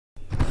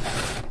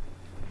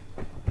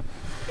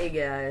Hey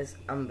guys,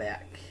 I'm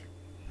back.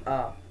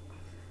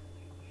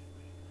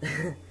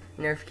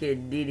 Nerf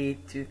Kid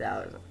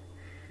DD2000.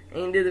 I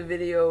ain't did a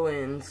video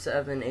in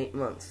 7-8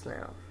 months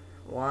now.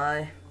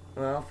 Why?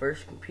 Well,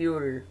 first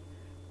computer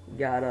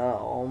got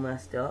all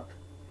messed up,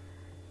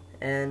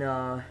 and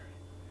I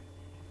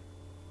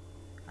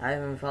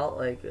haven't felt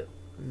like it.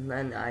 And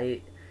then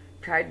I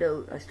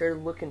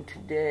started looking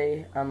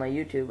today on my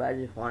YouTube. I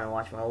just want to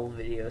watch my old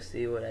videos,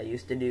 see what I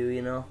used to do,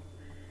 you know.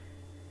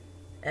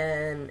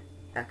 And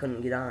I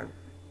couldn't get on.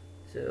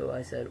 So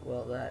I said,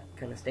 well, that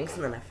kind of stinks.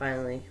 And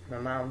then my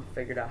mom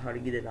figured out how to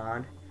get it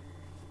on.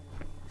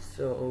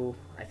 So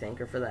I thank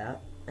her for that.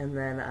 And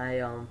then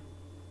I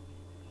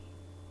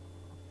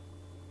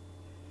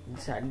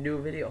decided to do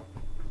a video.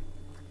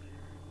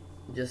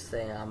 Just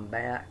saying I'm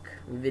back.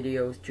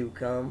 Videos to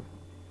come.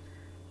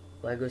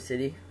 Lego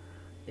City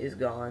is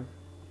gone.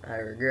 I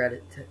regret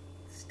it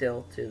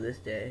still to this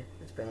day.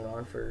 It's been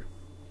gone for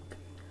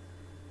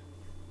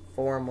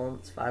 4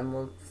 months, 5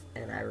 months,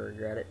 and I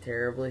regret it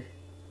terribly.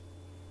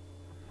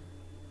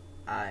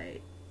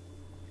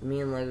 Me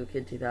and Lego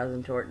Kid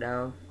 2000 tore it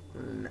down,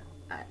 and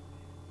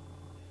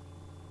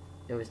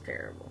it was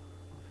terrible.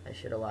 I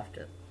should have left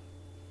it.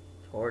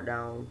 Tore it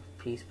down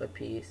piece by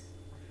piece,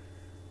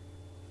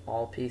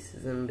 all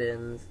pieces in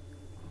bins,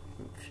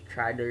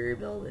 tried to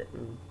rebuild it,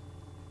 and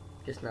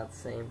just not the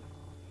same.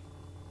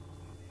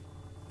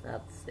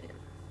 Not the same.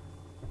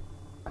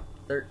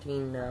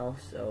 13 now,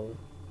 so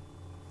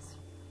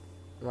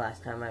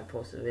last time I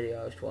posted a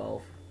video I was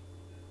 12.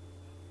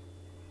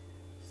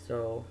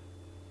 So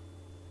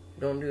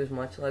don't do as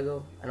much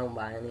Lego. I don't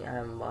buy any. I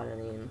haven't bought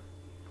any in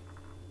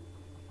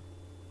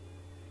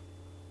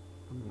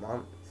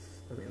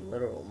months. I mean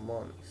literal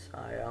months.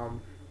 I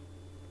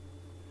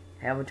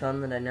have a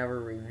ton that I never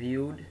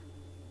reviewed.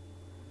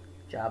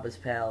 Jabba's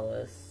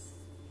Palace,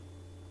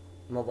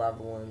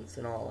 Malevolence,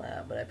 and all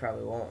that, but I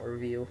probably won't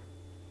review.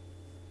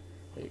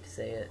 Hate to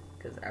say it,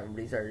 because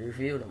everybody's already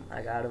reviewed them.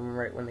 I got them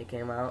right when they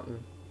came out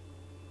and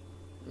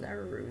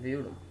never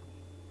reviewed them.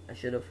 I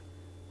should have,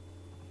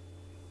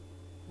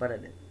 but I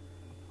didn't.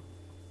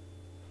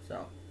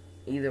 So,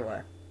 either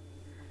way,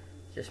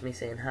 just me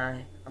saying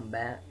hi. I'm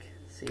back.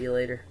 See you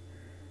later.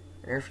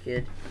 Nerf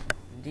Kid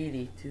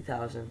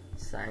DD2000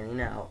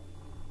 signing out.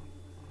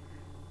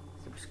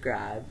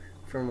 Subscribe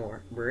for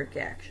more brick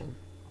action.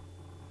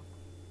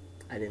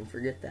 I didn't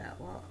forget that.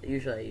 Well,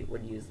 usually I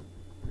would use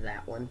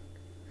that one,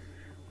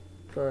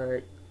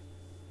 but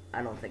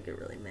I don't think it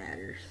really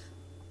matters.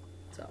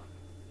 So,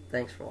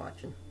 thanks for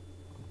watching.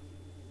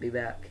 Be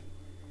back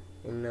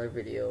in another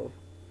video.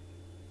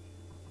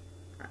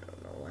 I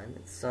don't know when.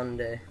 It's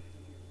Sunday.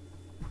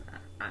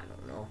 I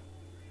don't know.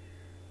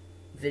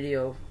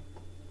 Video,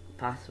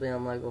 possibly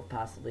on Lego,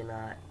 possibly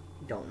not.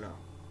 Don't know.